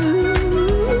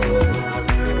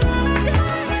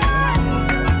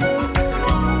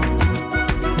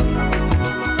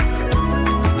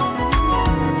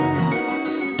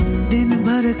 दिन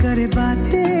भर करे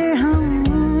बातें हम,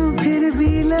 फिर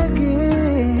भी लगे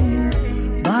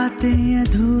बातें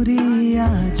अधूरी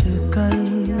आजकल।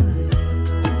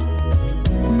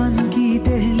 मन की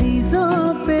दहलीजों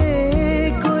पे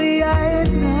कोई आए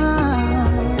ना,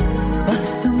 बस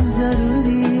तुम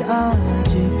जरूरी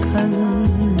आजकल।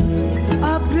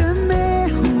 अब्र में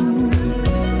हूँ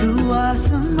तू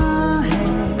आसमां है,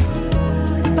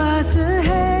 पास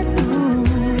है तू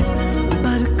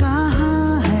पर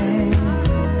कहाँ है।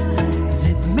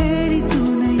 जिद मेरी तू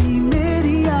नहीं,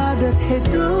 मेरी आदत है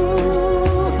तू।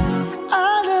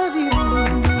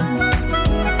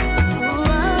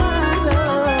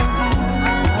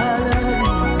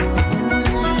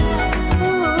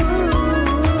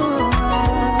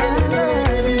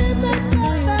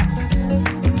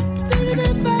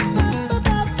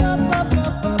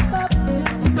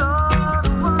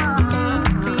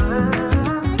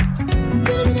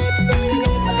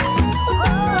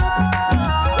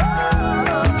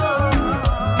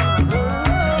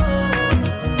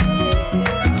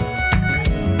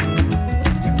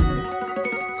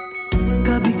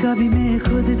 कभी मैं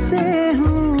खुद से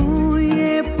हूँ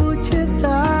ये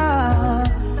पूछता,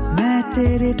 मैं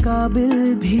तेरे काबिल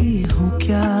भी हूँ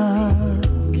क्या।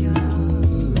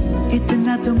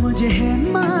 इतना तो मुझे है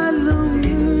मालूम,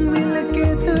 मिलके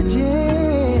तुझे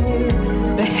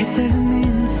बेहतर में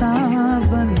इंसान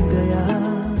बन गया।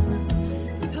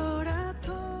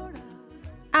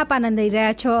 આપ આનંદ લઈ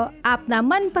રહ્યા છો આપના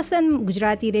મનપસંદ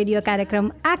ગુજરાતી રેડિયો કાર્યક્રમ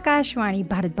આકાશવાણી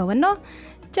ભારત ભવનનો।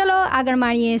 ચલો આગળ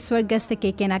માણીએ સ્વર્ગસ્થ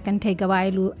કેકેના કંઠે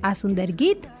ગવાયેલું આ સુંદર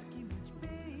ગીત।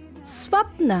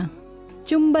 સ્વપ્ન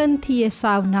ચુંબનથી એ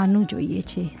સાવ નાનું જોઈએ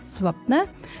છે, સ્વપ્ન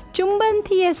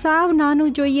ચુંબનથી એ સાવ નાનું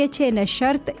જોઈએ છે ને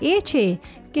શરત એ છે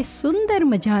કે સુંદર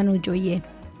મજાનું જોઈએ।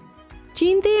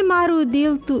 ચીંધે મારું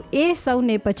દિલ તું એ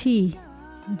સૌને પછી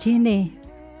જેને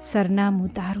સરનામું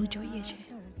તારું જોઈએ છે।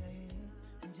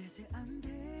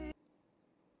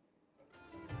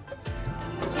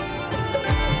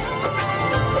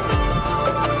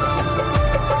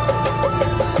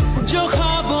 जो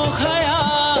ख्वाबों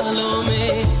ख्यालों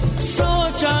में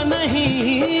सोचा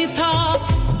नहीं था,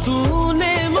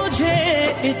 तूने मुझे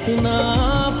इतना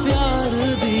प्यार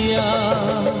दिया।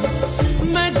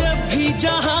 मैं जब भी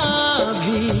जहां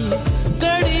भी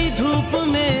कड़ी धूप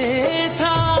में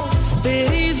था,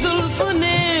 तेरी जुल्फ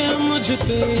ने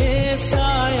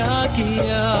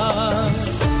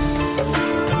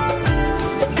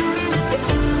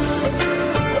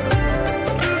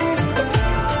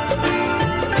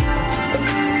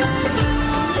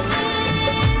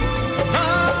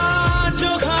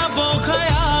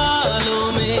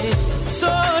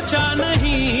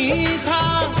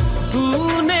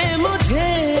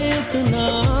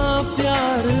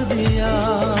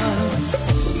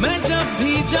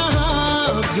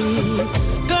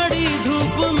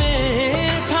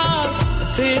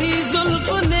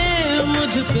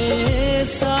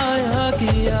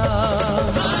दिया।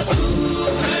 हाँ तू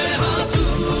है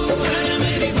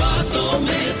मेरी बातों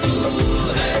में तू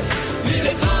है,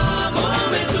 मेरे ख्वाबों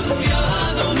में तू,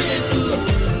 यादों में तू,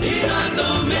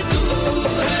 इरादों में तू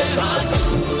है। हाँ तू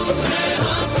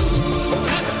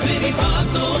है मेरी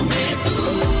बातों में तू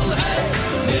है,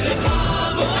 मेरे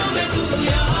ख्वाबों में तू,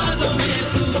 यादों में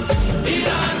तू,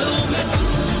 इरादों में तू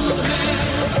है,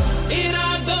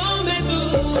 इरादों में तू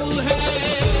है।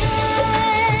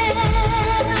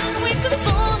 We could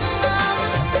fall in love.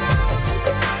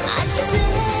 I say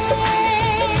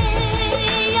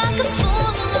I could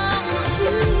fall in love with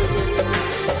you.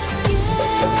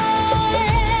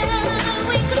 Yeah,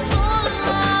 we could fall in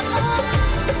love.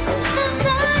 And I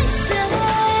say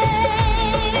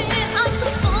I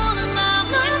could fall in love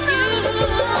with you.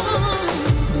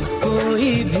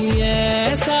 कोई भी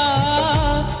ऐसा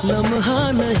लम्हा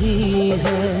नहीं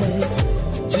है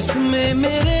जिसमें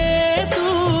मेरे तू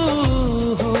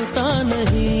होता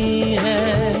नहीं है।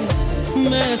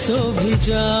 मैं सो भी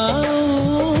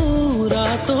जाऊं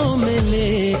रातों में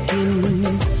लेकिन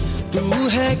तू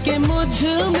है कि मुझ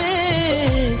में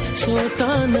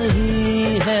सोता नहीं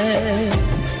है।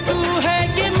 तू है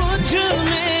कि मुझ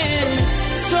में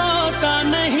सोता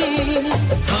नहीं।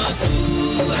 हाँ तू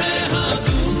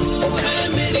है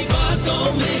मेरी बातों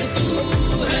में तू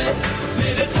है,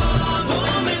 मेरे ख्वाबों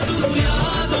में तू,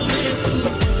 यादों में तू,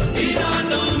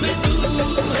 इरादों में तू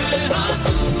है। हाँ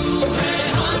तू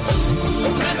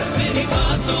है मेरी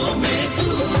बातों में तू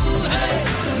है,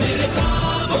 मेरे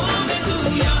ख्वाबों में तू,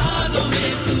 यादों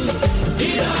में तू,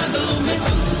 इरादों में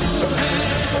तू है,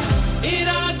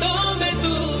 इरादों में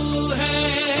तू है।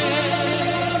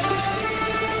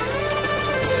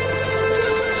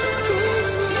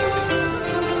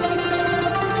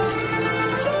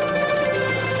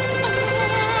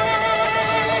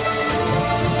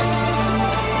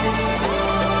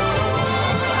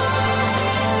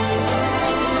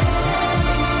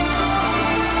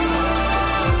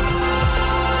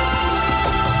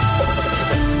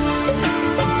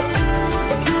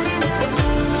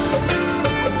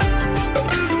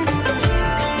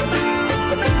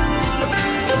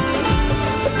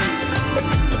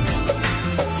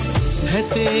 है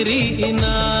तेरी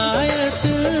इनायत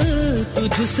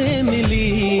तुझसे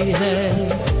मिली है,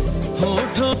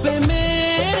 होठों पे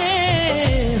मेरे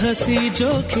हंसी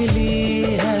जो खिली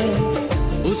है,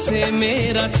 उसे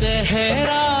मेरा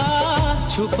चेहरा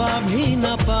छुपा भी न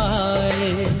पाए।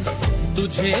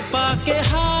 तुझे पाके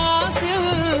हासिल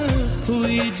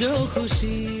हुई जो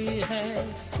खुशी है,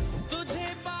 तुझे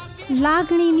पाके।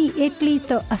 લાગણીની એટલી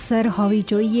તો અસર હોવી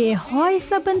જોઈએ, હોય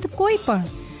સંબંધ કોઈ પણ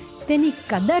તેની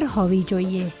કદર હોવી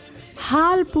જોઈએ।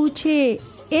 હાલ પૂછે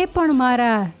એ પણ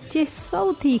મારા જે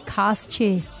સૌથી ખાસ છે,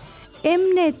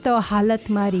 એમને તો હાલત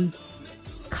મારી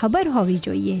ખબર હોવી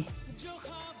જોઈએ।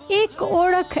 એક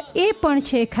ઓળખ એ પણ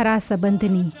છે ખરા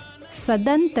સંબંધની,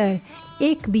 સદંતર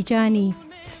એકબીજાની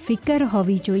ફિકર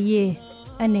હોવી જોઈએ।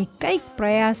 અને કંઈક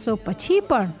પ્રયાસો પછી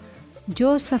પણ જો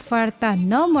સફળતા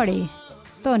ન મળે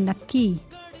તો નક્કી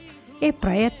એ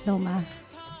પ્રયત્નોમાં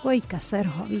કોઈ કસર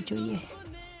હોવી જોઈએ।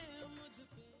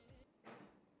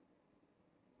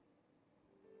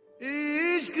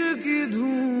 इश्क की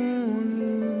धून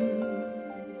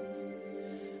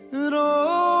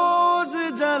रोज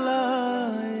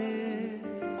जलाए,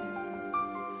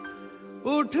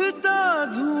 उठता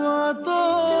धुआं तो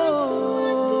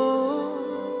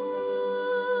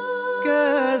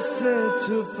कैसे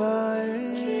छुपाए।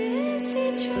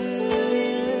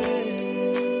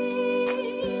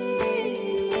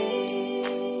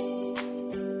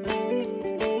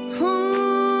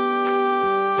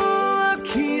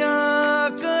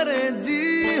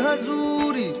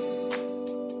 हजूरी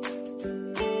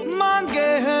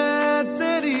मांगे है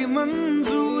तेरी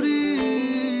मंजूरी,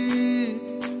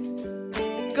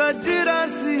 कजरा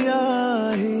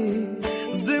सियाही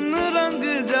दिन रंग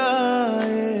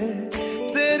जाए,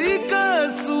 तेरी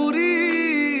कस्तूरी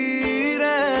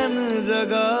रैन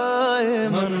जगाए।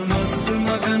 मन मस्त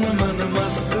मगन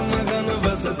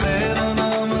बस तेरा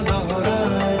नाम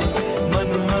दोहराए।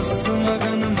 मन मस्त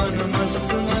मगन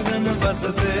बस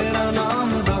तेरा नाम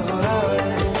दोहराए।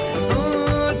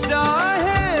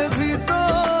 चाहे भी तो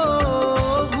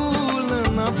भूल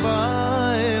न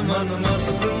पाए। मन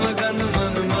मस्त मगन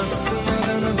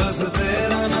बस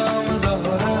तेरा नाम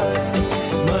दोहराए।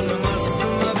 मन मस्त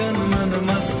मगन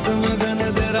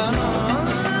तेरा नाम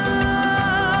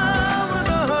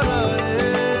दोहराए।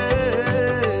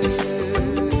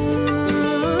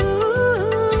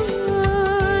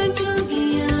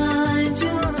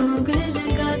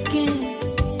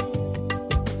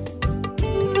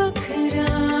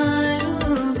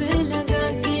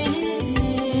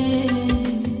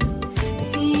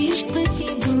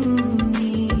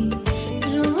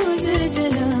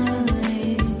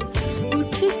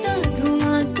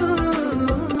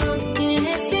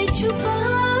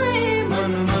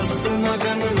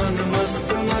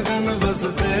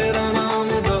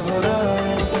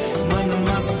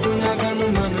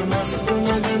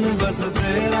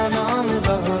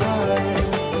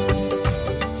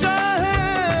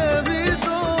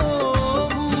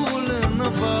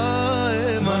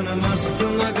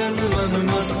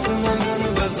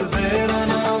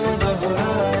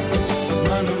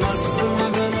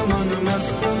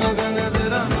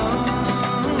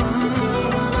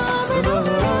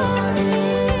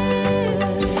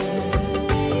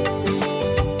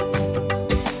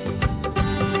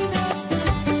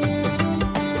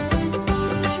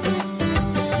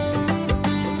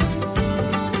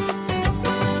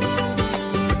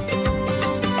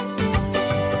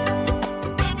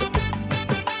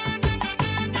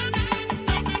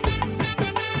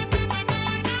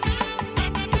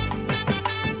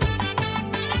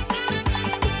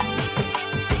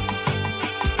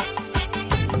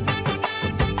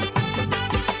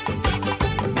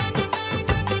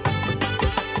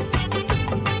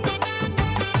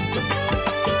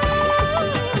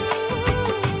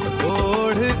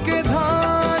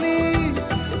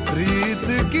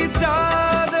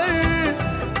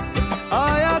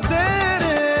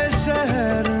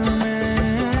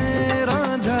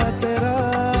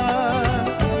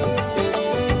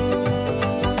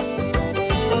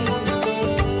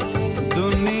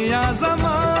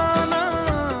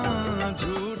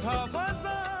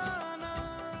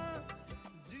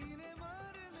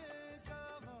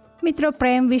 મિત્રો,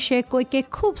 પ્રેમ વિશે કોઈકે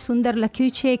ખૂબ સુંદર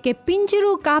લખ્યું છે કે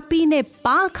પિંજરું કાપીને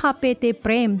પાંખ આપે તે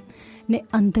પ્રેમ ને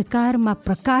અંધકારમાં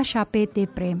પ્રકાશ આપે તે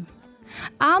પ્રેમ.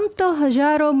 આમ તો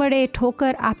હજારો મળે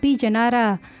ઠોકર આપી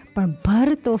જનારા, પણ ભર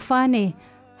તોફાને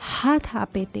હાથ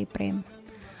આપે તે પ્રેમ.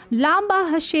 લાંબા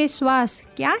હશે શ્વાસ,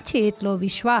 ક્યાં છે એટલો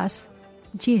વિશ્વાસ,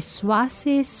 જે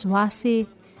શ્વાસે શ્વાસે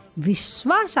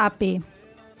વિશ્વાસ આપે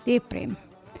તે પ્રેમ.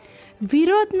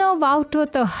 વિરોધનો વાવટો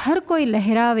તો હર કોઈ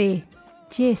લહેરાવે,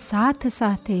 જે સાથ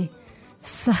સાથે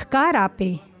સહકાર આપે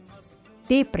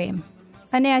તે પ્રેમ.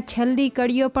 અને આ છેલ્લી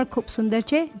કડીઓ પણ ખૂબ સુંદર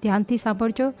છે, ધ્યાનથી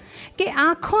સાંભળજો કે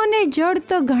આંખોને જળ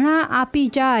તો ઘણા આપી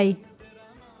જાય,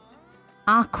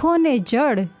 આંખોને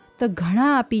જળ તો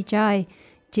ઘણા આપી જાય,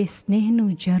 જે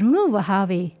સ્નેહનું ઝરણું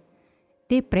વહાવે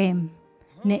તે પ્રેમ.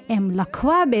 ને એમ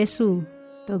લખવા બેસું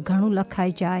તો ઘણું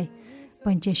લખાઈ જાય,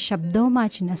 પણ જે શબ્દોમાં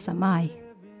જ ન સમાય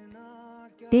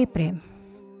તે પ્રેમ.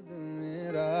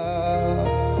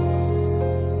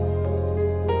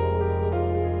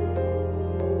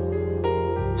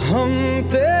 हम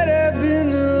तेरे बिन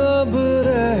अब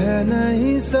रह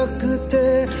नहीं सकते,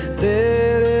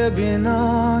 तेरे बिना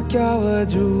क्या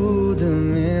वजूद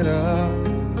मेरा.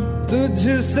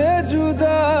 तुझसे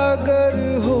जुदा अगर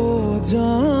हो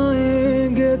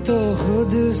जाएंगे तो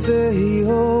खुद से ही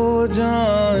हो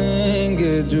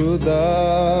जाएंगे जुदा,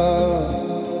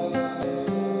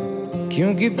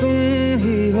 क्योंकि तुम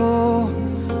ही हो,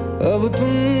 अब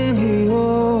तुम ही हो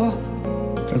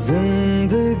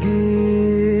जिंदगी,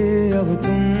 अब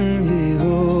तुम ही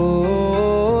हो.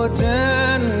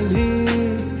 चैन भी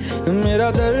मेरा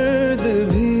दर्द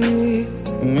भी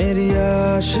मेरी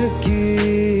आशिकी,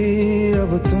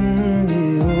 अब तुम ही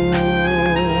हो.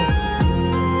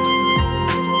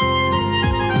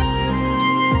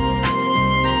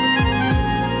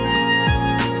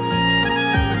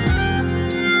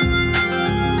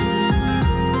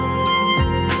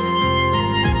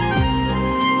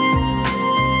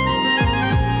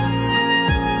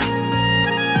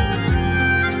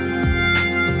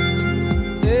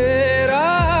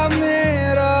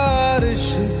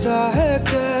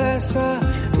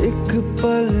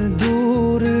 पल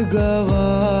दूर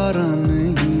गवारा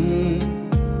नहीं,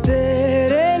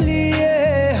 तेरे लिए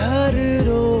हर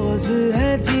रोज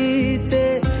है जीते,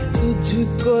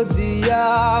 तुझको दिया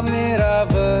मेरा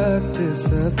वक्त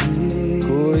सभी.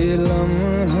 कोई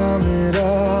लम्हा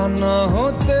मेरा ना हो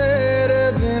तेरे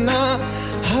बिना,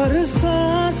 हर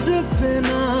सांस पे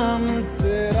नाम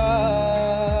तेरा.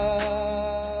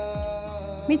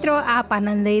 મિત્રો, આપ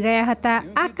આનંદ લઈ રહ્યા હતા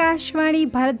આકાશવાણી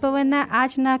ભારત ભવનના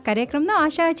આજના કાર્યક્રમનો.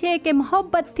 આશા છે કે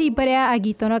મોહબ્બતથી ભર્યા આ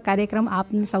ગીતોનો કાર્યક્રમ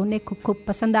આપને સૌને ખૂબ ખૂબ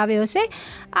પસંદ આવ્યો હશે.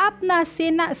 આપના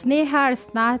સ્નેહાળ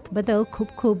સાથ બદલ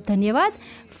ખૂબ ખૂબ ધન્યવાદ.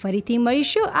 ફરીથી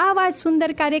મળીશું આવા જ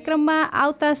સુંદર કાર્યક્રમમાં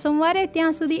આવતા સોમવારે.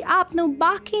 ત્યાં સુધી આપનું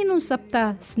બાકીનું સપ્તાહ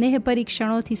સ્નેહભરી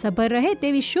ક્ષણોથી સભર રહે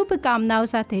તેવી શુભકામનાઓ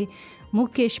સાથે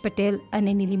મુકેશ પટેલ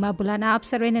અને નીલિમા બુલાના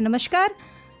આપ સર્વેને નમસ્કાર.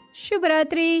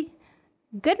 શુભરાત્રિ.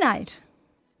 Good night.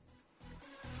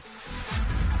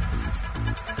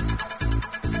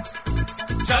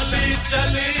 चली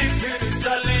चली फिर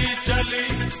चली चली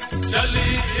चली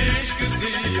इश्क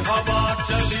दी हवा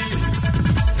चली.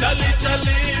 चली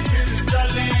चली फिर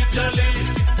चली चली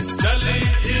चली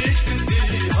इश्क दी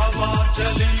हवा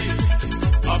चली.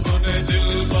 अपने दिल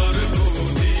पर तू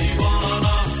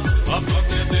दीवाना,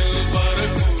 अपने दिल पर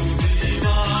तू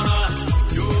दीवाना,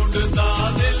 ढूंढता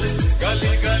दिल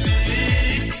गली गली.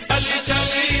 चली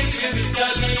चली फिर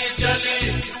चली चली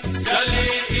चली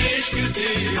इश्क दी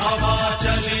हवा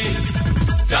चली.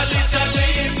 चली चली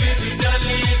फिर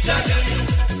चली चली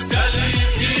चली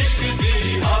इश्क दी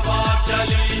हवा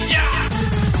चली.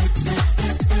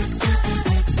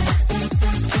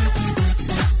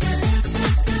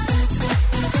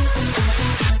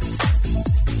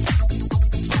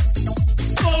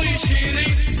 कोई शीरी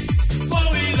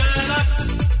कोई लैला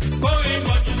कोई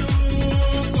मजनू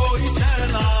कोई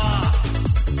छैला.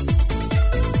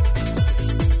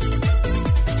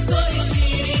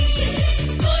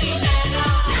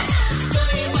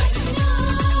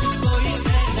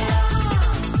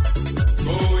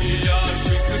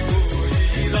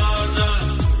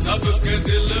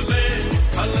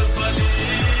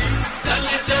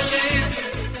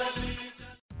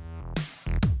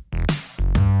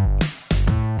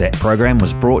 That program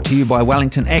was brought to you by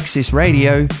Wellington Access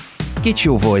Radio. Get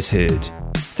your voice heard.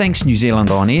 Thanks New Zealand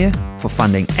On Air for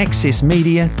funding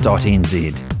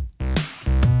accessmedia.nz.